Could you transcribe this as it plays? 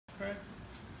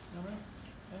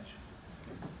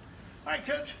right,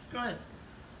 Coach, go ahead.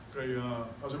 Okay,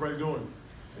 how's everybody doing?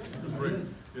 It's great.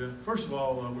 Yeah. First of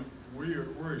all,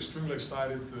 we're extremely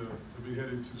excited to be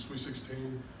headed to the Sweet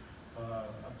 16. I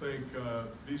think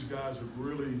these guys have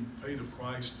really paid the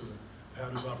price to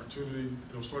have this opportunity. You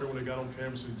know, starting when they got on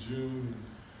campus in June,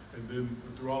 and then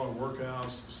through all our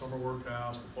workouts, the summer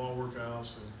workouts, the fall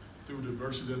workouts, and through the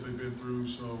adversity that they've been through.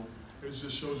 So it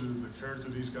just shows you the character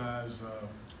of these guys.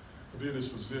 To be in this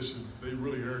position, they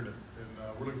really earned it, and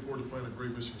we're looking forward to playing a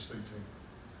great Michigan State team.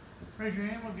 Raise your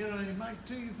hand, we'll get a mic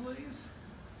to you, please.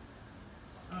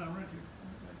 Right here.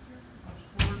 Back here. Watch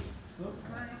forward. Look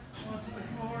around. Watch the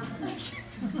floor.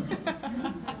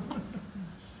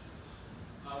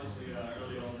 Obviously,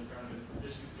 early on in the tournament,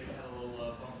 Michigan State had a little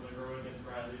bump in the road against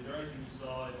Bradley. Is there anything you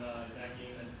saw in that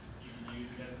game that you can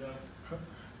use against them?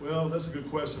 Well, that's a good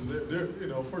question. You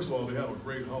know, first of all, they have a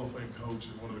great Hall of Fame coach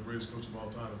and one of the greatest coaches of all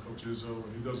time, Coach Izzo,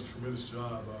 and he does a tremendous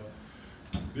job.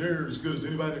 They're as good as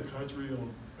anybody in the country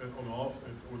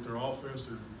with their offense.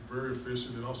 They're very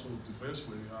efficient, and also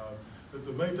defensively.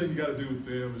 The main thing you got to do with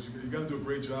them is you got to do a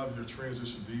great job in your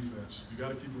transition defense. You got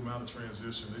to keep them out of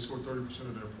transition. They score 30%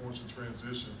 of their points in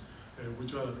transition, and we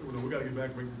try to, we got to get back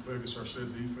and make them play against our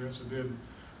set defense, and then.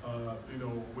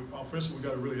 Offensively, we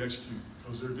got to really execute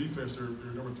because their defense, they're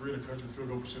number 3 in the country field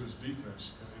goal percentage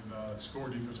defense, and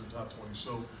scoring defense in the top 20.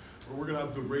 So we're going to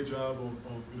have to do a great job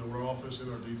on our offense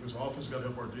and our defense. Our offense got to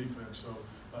help our defense. So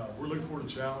we're looking for the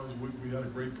challenge. We had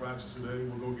a great practice today.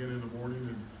 We'll go again in the morning,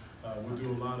 and we'll do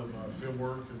a lot of film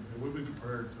work, and we'll be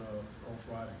prepared on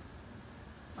Friday.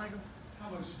 Michael?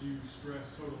 How much do you stress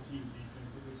total team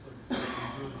defense? It looks like the system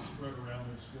really spread around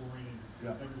their scoring, and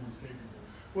everyone's capable.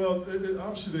 Well,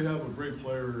 obviously they have a great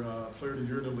player of the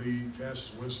year in the league,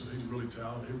 Cassius Winston. He's really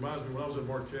talented. He reminds me, when I was at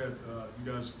Marquette,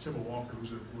 you guys, Kemba Walker,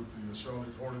 who's with the Charlotte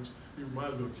Hornets, he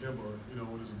reminds me of Kemba,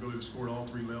 with his ability to score at all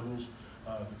 3 levels,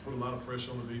 to put a lot of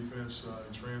pressure on the defense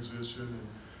in transition.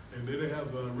 And then they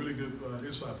have really good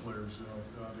inside players.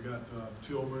 They got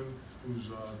Tillman, who's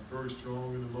very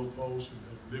strong in the low post, and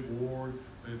Nick Ward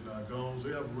and Gomes.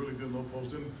 They have a really good low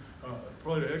post. Then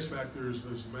probably the X factor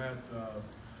is Matt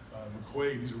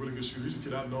McQuaid. He's a really good shooter. He's a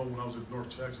kid I've known when I was at North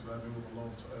Texas. I've been with him a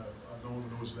long time. I know him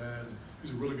and know his dad, and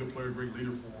he's a really good player, great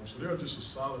leader for him. So they're just a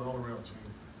solid all-around team.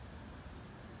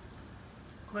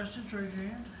 Questions, raise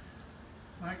your hand.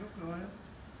 Michael, go ahead.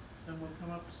 Then we'll come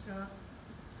up to Scott.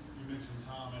 You mentioned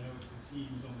Tom. I know it's the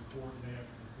teams on the court and they have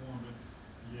to perform, but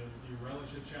do you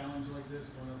relish a challenge like this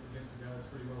going up against a guy that's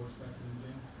pretty well respected in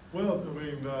the game? Well, I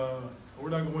mean,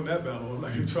 we're not going to win that battle. I'm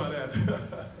not going to try that.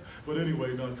 But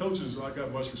anyway, no, coaches, I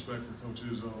got much respect for Coach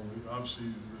Izzo.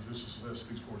 Obviously, that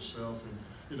speaks for itself. And,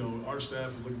 our staff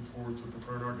is looking forward to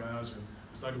preparing our guys. And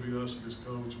it's not going to be us against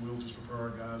Coach. We'll just prepare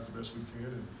our guys the best we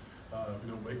can and,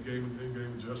 make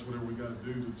in-game adjust whatever we got to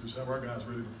do to just have our guys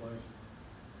ready to play.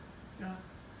 Yeah.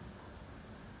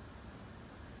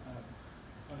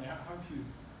 How have you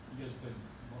guys played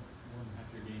more than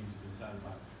half your games you've been decided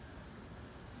by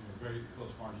very close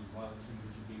margins, a lot of the things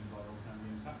that you gained a lot of overtime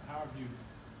games. How have you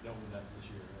dealt with that this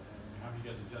year? I mean, how have you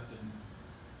guys adjusted? And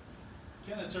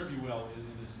can that serve you well in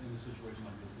this situation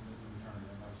like this in the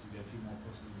tournament? Obviously, you got 2 more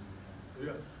close games in the tournament.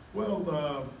 Yeah, well,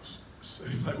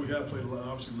 seems like we have played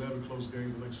obviously 11 close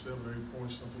games, I think 7 or 8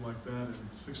 points, something like that, and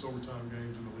 6 overtime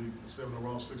games in the league, 7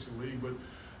 overall, 6 in the league. But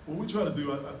what we try to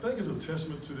do, I think, is a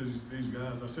testament to these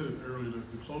guys. I said it earlier,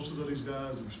 the closeness of these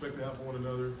guys, the respect they have for one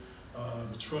another,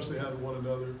 the trust they have in one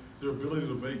another, their ability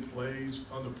to make plays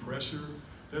under pressure.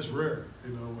 That's rare,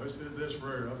 that's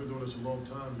rare. I've been doing this a long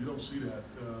time. You don't see that,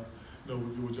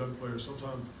 with young players.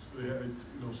 Sometimes,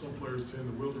 some players tend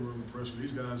to wilt under pressure.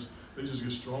 These guys, they just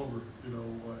get stronger,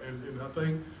 and I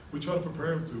think we try to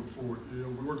prepare them for it.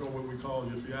 We work on what we call,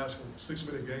 if you ask them,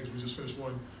 6-minute games. We just finished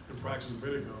one in practice a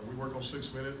minute ago. We work on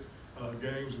 6-minute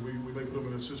games, and we may put them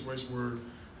in a situation where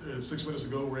 6 minutes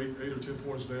ago, we're 8 or 10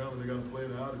 points down, and they got to play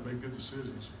it out and make good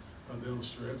decisions down the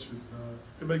stretch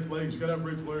and make plays. You got to have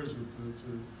great players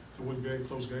to win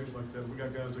close games like that. We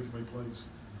got guys that can make plays.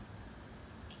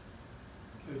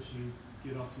 Coach, you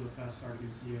get off to a fast start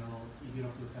against Yale. You get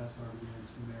off to a fast start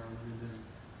against Maryland, and then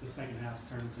the second half's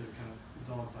turned into kind of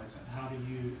dogfights. How do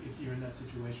you, if you're in that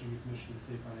situation with Michigan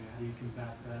State Friday, how do you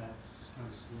combat that kind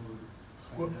of slow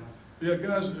second half? Yeah,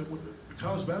 guys,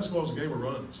 college basketball is a game of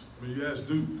runs. I mean, you ask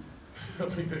Duke. I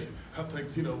think that's the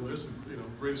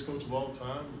greatest coach of all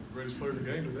time, the greatest player in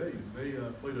the game today. They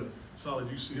played a solid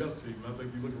UCF team. And I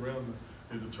think you look around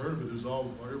in the tournament,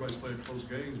 everybody's playing close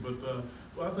games. But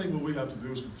I think what we have to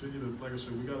do is continue to, like I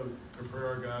said, we got to prepare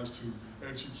our guys to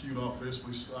execute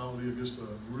offensively solidly against a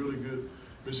really good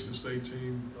Michigan State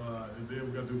team, and then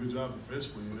we got to do a good job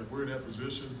defensively. And if we're in that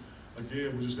position,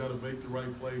 again, we just got to make the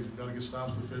right plays. We got to get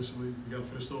stops defensively. We got to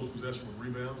finish those possessions with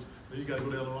rebounds. Then you got to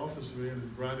go down on offensive end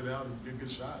and grind it out and get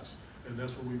good shots. And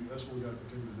that's what we got to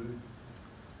continue to do.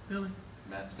 Billy?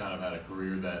 Matt's kind of had a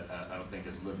career that I don't think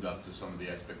has lived up to some of the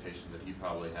expectations that he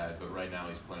probably had, but right now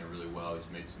he's playing really well.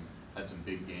 He's had some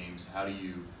big games. How do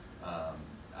you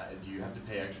have to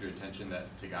pay extra attention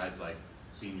to guys like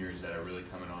seniors that are really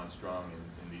coming on strong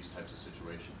in these types of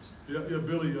situations? Yeah,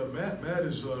 Billy. Matt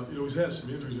is he's had some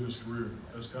injuries in his career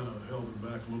that's kind of held him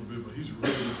back a little bit, but he's a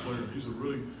really good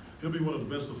player. He'll be one of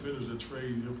the best defenders that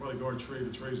he'll probably guard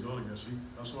that Trey's gone against.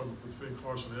 I saw him defend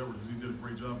Carson Edwards. He did a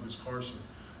great job against Carson.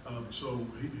 So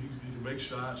he can make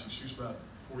shots. He shoots about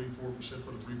 44%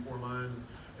 for the three-point line.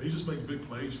 And he's just making big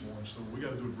plays for him. So we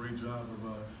got to do a great job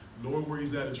of knowing where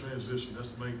he's at in transition. That's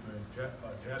the main thing.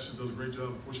 Cassius does a great job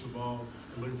of pushing the ball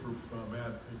and looking for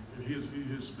Matt. And he's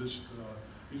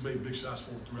made big shots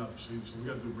for him throughout the season. So we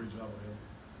got to do a great job with him.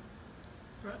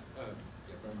 Brett?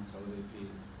 Brett Montoya, AP.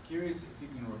 Curious if you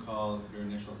can recall your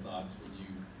initial thoughts when you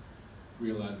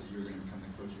realized that you were going to become the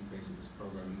coaching face of this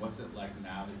program, and what's it like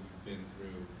now that you've been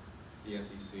through the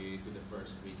SEC, through the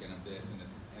first weekend of this, and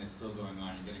it's still going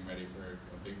on, you're getting ready for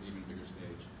even bigger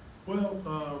stage? Well,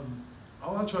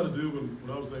 all I try to do when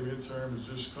I was named intern is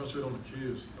just concentrate on the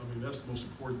kids. I mean, that's the most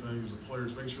important thing is the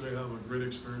players, making sure they have a great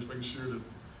experience, making sure that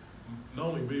not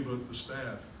only me but the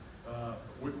staff,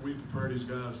 we prepare these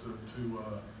guys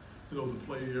to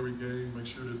play every game, make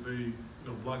sure that they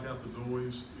block out the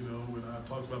noise, and I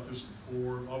talked about this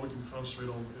before. All we can concentrate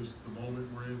on is the moment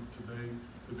we're in today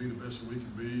to be the best that we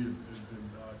can be and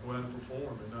go out and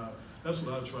perform. And that's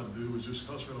what I try to do is just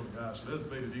concentrate on the guys. So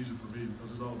that made it easier for me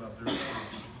because it's all about their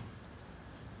experience.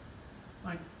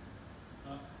 Mike?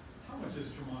 How much has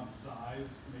Tremont's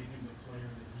size made him the player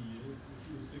that he is? If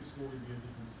he was 6'4", he'd be a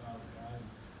different style of guy.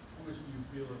 How much do you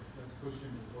feel like that's pushed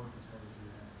him to work as hard as he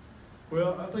has?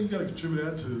 Well, I think you got to contribute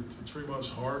that to Tremont's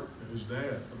heart and his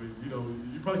dad. I mean,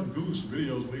 you probably can Google some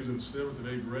videos when he was in 7th and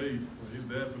 8th grade when his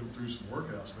dad put him through some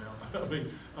workouts now. I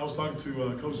mean, I was talking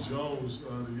to Coach Jones,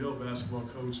 the Yale basketball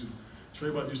coach, and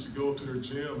Tremont used to go up to their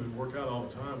gym and work out all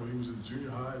the time when he was in junior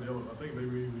high, and I think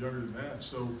maybe even younger than that.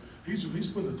 So he's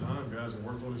putting the time, guys, and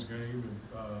worked on his game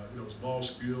and his ball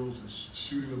skills, his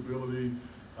shooting ability,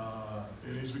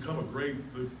 and he's become a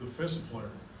great defensive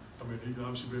player. I mean, he's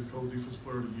obviously been co-defensive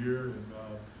player of the year,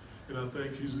 and I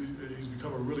think he's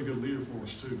become a really good leader for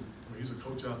us too. I mean, he's a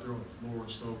coach out there on the floor,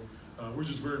 so we're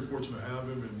just very fortunate to have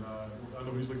him, and I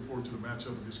know he's looking forward to the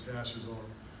matchup against Cassius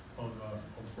on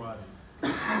Friday.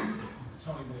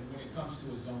 Tony, when it comes to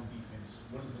a zone defense,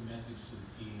 what is the message to the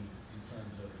team in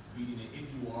terms of beating it if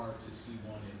you are to see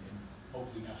one and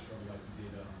hopefully not struggle like you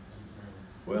did against Maryland?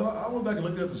 Well, I went back and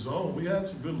looked at the zone. We had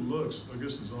some good looks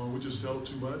against the zone. We just settled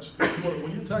too much. When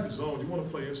you attack the zone, you want to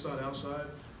play inside, outside.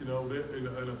 In a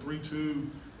 3-2,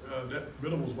 that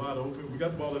middle was wide open. We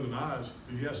got the ball in the eyes.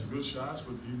 He had some good shots,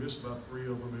 but he missed about three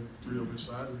of them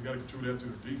inside. And we got to contribute that to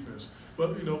the defense.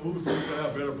 But moving forward, we got to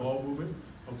have better ball movement.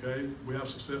 Okay, we have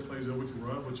some set plays that we can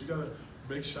run, but you got to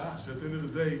make shots. At the end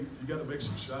of the day, you got to make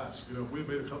some shots. If we had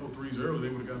made a couple of threes early, they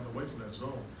would have gotten away from that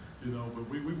zone. But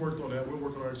we worked on that. We'll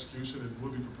work on our execution, and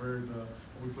we'll be prepared when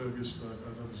we play against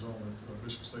another zone that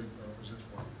Michigan State presents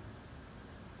one.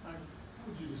 How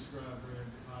would you describe Brad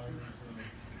Hires'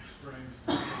 strengths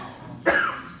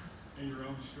and your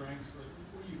own strengths? Like,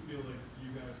 what do you feel like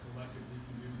you guys collectively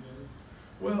can do together?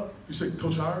 Well, you say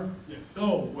Coach Hire? Yes.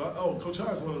 Coach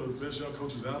Hire is one of the best young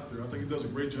coaches out there. I think he does a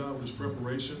great job with his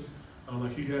preparation.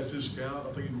 Like he has his scout.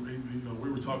 I think we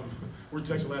were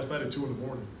texting last night at 2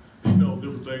 a.m.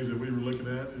 Different things that we were looking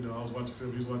at. I was watching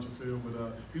film, he was watching film,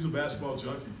 but he's a basketball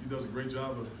junkie. He does a great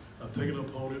job of taking an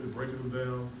opponent and breaking them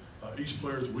down. Each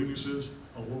player's weaknesses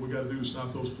on what we got to do to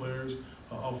stop those players.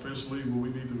 Offensively, what we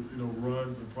need to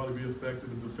run to probably be effective,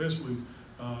 and defensively,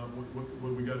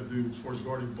 what we got to do as far as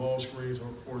guarding ball screens, as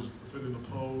far as defending the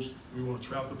post. We want to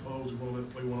trap the post. We want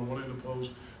to play one-on-one in the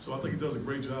post. So I think he does a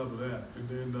great job of that. And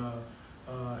then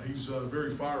he's very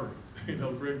fiery.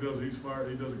 Greg does. He's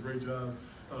fiery. He does a great job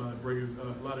bringing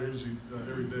a lot of energy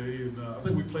every day. And I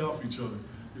think we play off each other.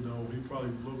 He's probably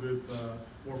a little bit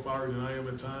more fiery than I am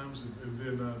at times. And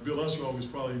then Bill Usrong is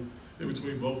probably in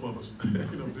between both of us.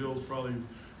 Bill's probably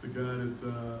the guy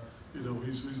that.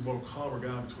 He's a more calmer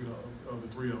guy between the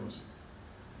three of us.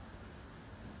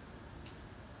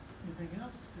 Anything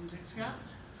else? Anything, Scott?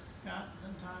 Scott,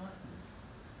 then Tyler.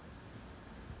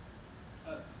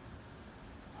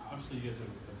 Obviously, you guys have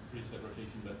a pretty set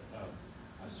rotation, but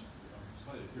I'm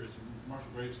slightly curious. Marshall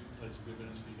Graves played some good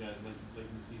minutes for you guys late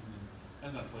in the season and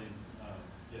has not played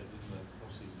yet in the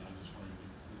postseason. I'm just wondering,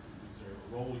 is there a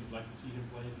role you'd like to see him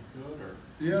play if you could, or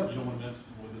Yeah. you don't want to mess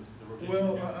with the rotation?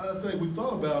 Well, again? I think we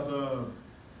thought about,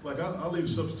 I'll leave the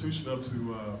substitution up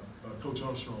to Coach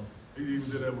Armstrong. He even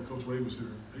did that when Coach Wade was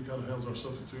here. He kind of handles our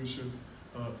substitution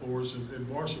for us. And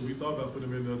Marshall, we thought about putting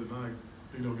him in the other night,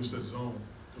 against that zone.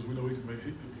 Because we know he can make,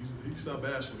 he's not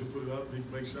bashful. He'll put it up and he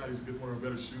can make shots. He's one of our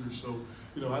better shooters. So,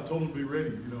 I told him to be ready.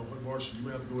 When Marshall, you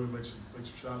may have to go in and make some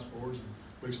shots for us and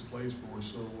make some plays for us.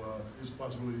 So it's a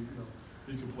possibility,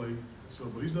 he can play.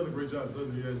 So, but he's done a great job.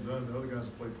 Nothing he hasn't done. The other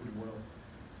guys have played pretty well.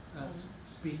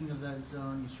 Speaking of that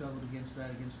zone, you struggled against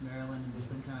that against Maryland, and it's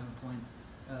been kind of a point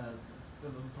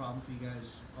of a problem for you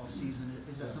guys all season.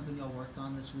 Is that something y'all worked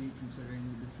on this week, considering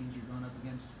the teams you're going up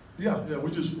against? Yeah, we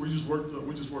just worked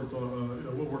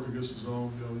on, we'll work against the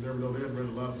zone. You never know. They haven't ran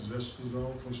a lot of possessions to the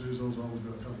zone. Coach Izzo's always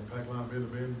been a kind of a pack line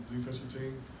man-to-man defensive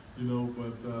team,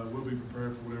 but we'll be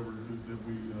prepared for whatever that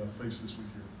we face this week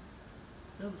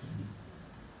here.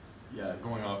 Yeah,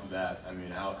 going off of that, I mean,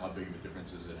 how big of a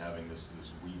difference is it having this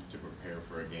week to prepare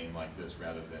for a game like this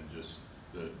rather than just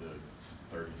the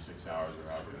 36 hours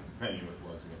or however many it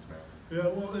was against Maryland? Yeah,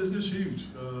 well, it's huge.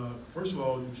 First of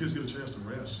all, the kids get a chance to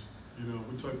rest.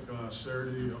 We took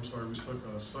Sunday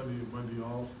and Monday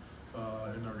off,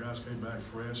 and our guys came back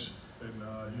fresh. And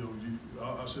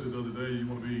I said it the other day, you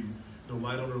want to be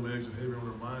light on their legs and heavy on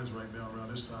their minds right now around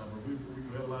this time. But we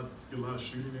had get a lot of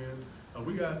shooting in.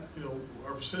 We got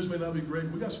our percentage may not be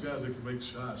great. We got some guys that can make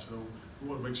shots, so we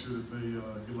want to make sure that they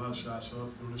get a lot of shots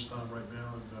up during this time right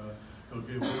now. And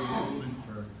again, we'll be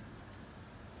prepared.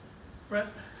 Brett?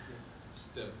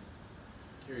 Just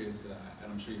curious,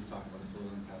 and I'm sure you've talked about this a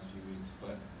little in the past few weeks,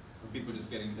 but for people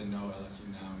just getting to know LSU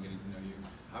now and getting to know you,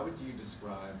 how would you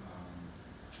describe,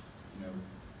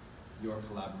 your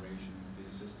collaboration with the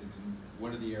assistants, and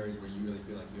what are the areas where you really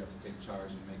feel like you have to take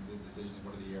charge and make the decisions?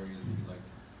 What are the areas that you like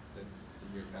that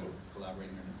you're kind of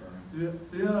collaborating and conferring?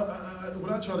 Yeah.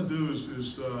 What I try to do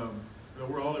is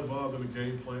we're all involved in the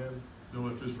game plan.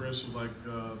 If it's, for instance, like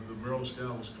the Maryland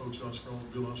scout was Coach Armstrong,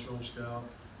 Bill Armstrong scout.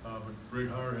 But Greg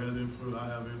Hire had input, I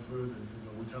have input, and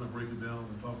we kind of break it down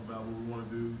and talk about what we want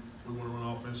to do. We want to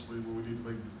run offensively, what we need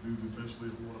to do defensively,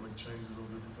 if we want to make changes on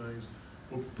different things.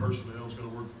 What personnel is going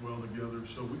to work well together.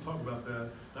 So we talk about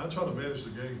that. And I try to manage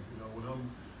the game. When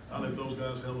I let those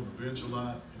guys handle the bench a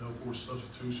lot, for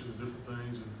substitution and different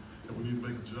things, and if we need to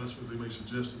make adjustments, they may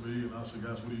suggest to me, and I'll say,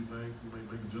 guys, what do you think? We may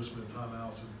make adjustments at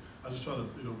timeouts, and I just try to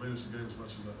manage the game as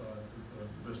much as the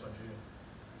best I can.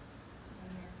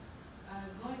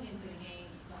 Going into the game,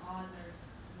 the odds are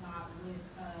not with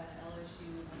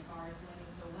LSU as far as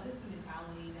winning. So what is the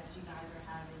mentality that you guys are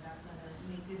having that's going to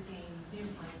make this game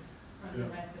different from the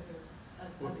rest of the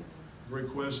other games? Great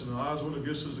question. The odds went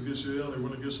against us against Yale. They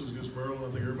went against us against Maryland. I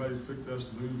think everybody picked us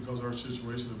to lose because of our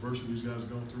situation, the adversity these guys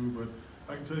gone through. But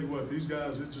I can tell you what, these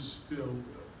guys, this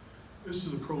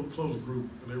is a close group,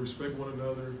 and they respect one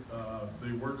another.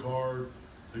 They work hard.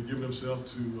 They give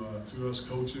themselves to us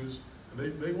coaches.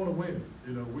 And they want to win.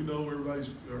 We know I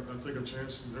think our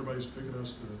chances, everybody's picking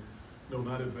us to,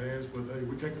 not advance, but hey,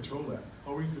 we can't control that.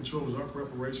 All we can control is our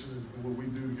preparation and what we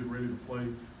do to get ready to play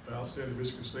an outstanding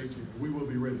Michigan State team. We will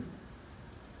be ready. You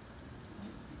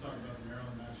talked about the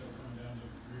Maryland matchup coming down to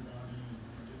rebounding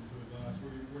and getting to the glass.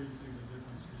 Where do you see the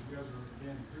difference? Because you guys are,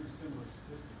 again, pretty similar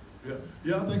statistically.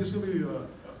 Yeah, I think it's going to be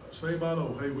same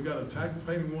motto. Hey, we got to attack the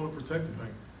paint and we want to protect the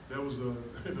paint. That was the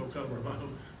kind of our motto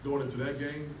going into that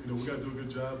game. We got to do a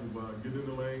good job of getting in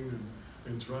the lane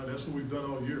and trying. That's what we've done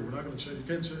all year. We're not going to change. You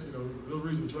can't change. There's no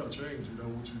reason to try to change.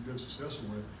 What you've been successful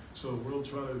with. So we'll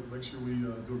try to make sure we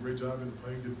do a great job in the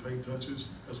paint, get paint touches.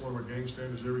 That's one of our game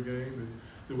standards every game. And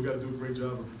then we got to do a great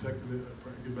job of protecting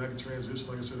it, get back in transition,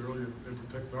 like I said earlier, and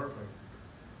protecting our paint.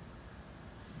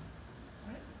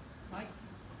 All right, Mike?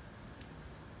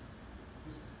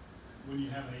 Just when you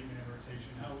have an 8-man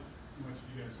rotation, how much do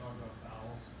you guys talk about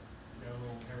fouls? You got a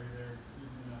little carry there in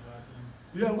that last game?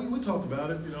 Yeah, we talked about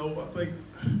it. I think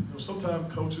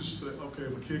sometimes coaches say, okay,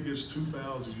 if a kid gets 2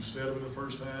 fouls, you set them in the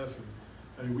first half, and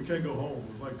hey, we can't go home.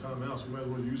 It's like timeouts. We might as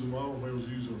well use them all. We might as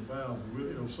well use a foul.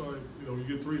 You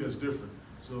get 3, that's different.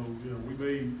 So we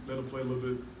may let them play a little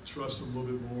bit, trust them a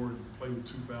little bit more, and play with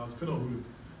 2 fouls, depending on who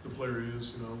the player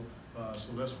is.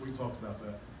 So that's we talked about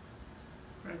that.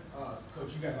 Right.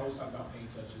 Coach, you guys always talk about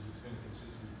paint touches. It's been a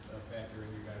consistent factor in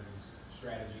your guys'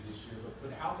 strategy this year.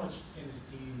 But how much can this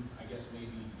team, I guess,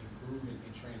 maybe improve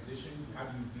in transition? How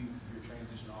do you view your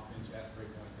transition offense, fast break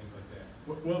points, things like that?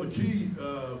 Well, the key,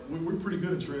 we're pretty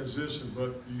good at transition,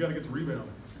 but you got to get the rebound.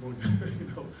 If you want to,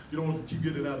 you don't want to keep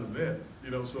getting it out of the net.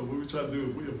 So what we try to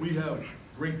do, if we have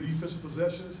great defensive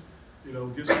possessions,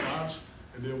 get stops,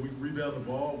 and then we rebound the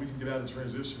ball, we can get out of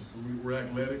transition. We're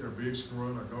athletic, our bigs can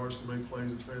run, our guards can make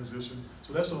plays in transition.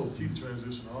 So that's the whole key to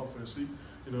transition offense. And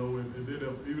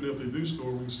then even if they do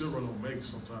score, we can still run on makes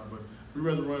sometimes. But we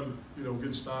rather run,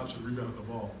 getting stops and rebounding the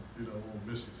ball, on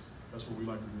misses. That's what we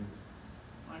like to do.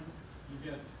 Michael? You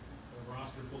get a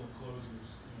roster full of closers,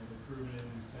 they're proven in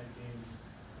these tight games.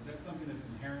 Is that something that's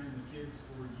inherent in the kids,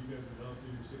 or do you guys develop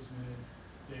through your 6-minute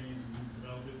games and you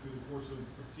develop it through the course of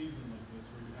a season like this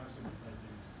where you have so many tight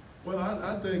games? Well,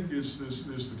 I think it's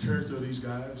the character of these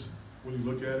guys. When you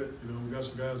look at it, we got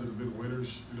some guys that have been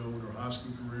winners, in their high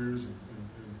school careers, and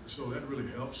so that really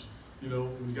helps. When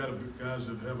you got guys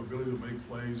that have ability to make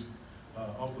plays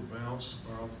off the bounce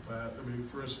or off the pass. I mean,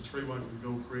 for instance, Trayvon can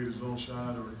go create his own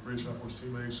shot or create a shot for his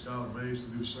teammates. Skylar Mays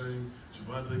can do the same.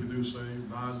 Javante can do the same.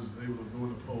 Nas is able to go in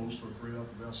the post or create off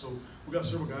the bounce. So we got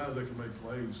several guys that can make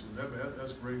plays, and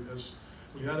that's great.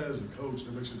 When you have that as a coach,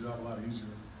 that makes your job a lot easier.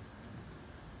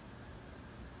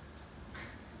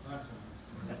 Last one.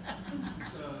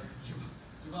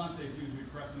 Javante seems to be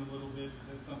pressing a little bit. Is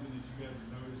that something that you guys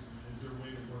have noticed? Is there a way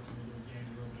to work into the game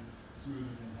a little bit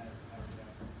smoother than has it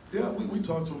happened? Yeah, we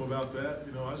talked to him about that.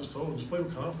 I just told him, just play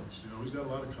with confidence. He's got a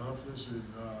lot of confidence. And,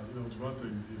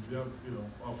 Javante, if you have,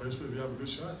 offensively, if you have a good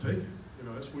shot, take it.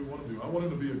 That's what we want to do. I want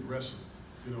him to be aggressive.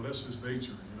 That's his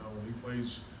nature. When he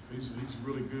plays, he's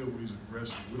really good when he's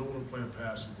aggressive. We don't want him playing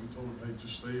passive. We told him, hey,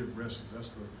 just stay aggressive. That's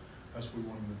what we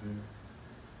want him to do.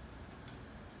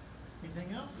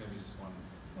 Anything else? Maybe just one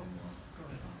more. Go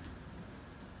ahead.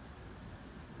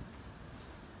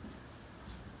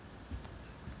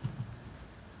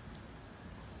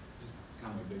 Just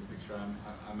kind of a big picture.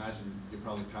 I imagine you're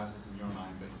probably past this in your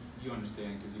mind, but you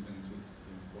understand because you've been in Sweet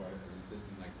 16 before as an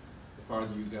assistant. Like, the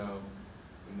farther you go,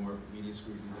 the more media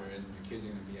scrutiny there is, and your kids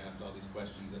are going to be asked all these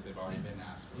questions that they've already been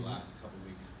asked for the last couple of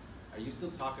weeks. Are you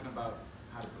still talking about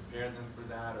how to prepare them for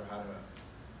that, or how to?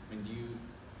 Do you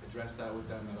address that with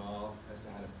them at all as to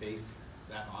how to face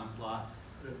that onslaught?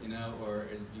 Or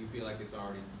do you feel like it's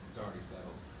already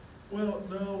settled? Well,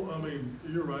 no,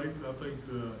 you're right. I think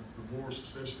the more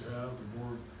success you have, the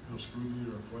more scrutiny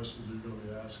or questions you're going to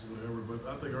be asked, whatever. But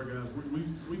I think our guys,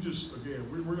 we just, again,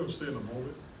 we're going to stay in the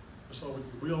moment. That's all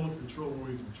we only control what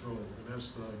we control, and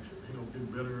that's getting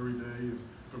better every day and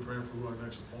preparing for who our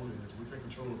next opponent is. We can't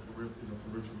control the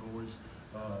peripheral noise,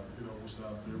 what's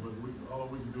out there, but all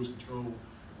we can do is control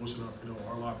what's in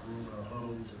our locker room and our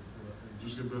huddles, and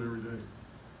just get better every day.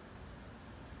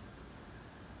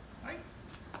 Right.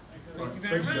 All right, Thank you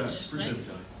very thanks, much. guys. Appreciate it,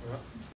 Thanks. guys.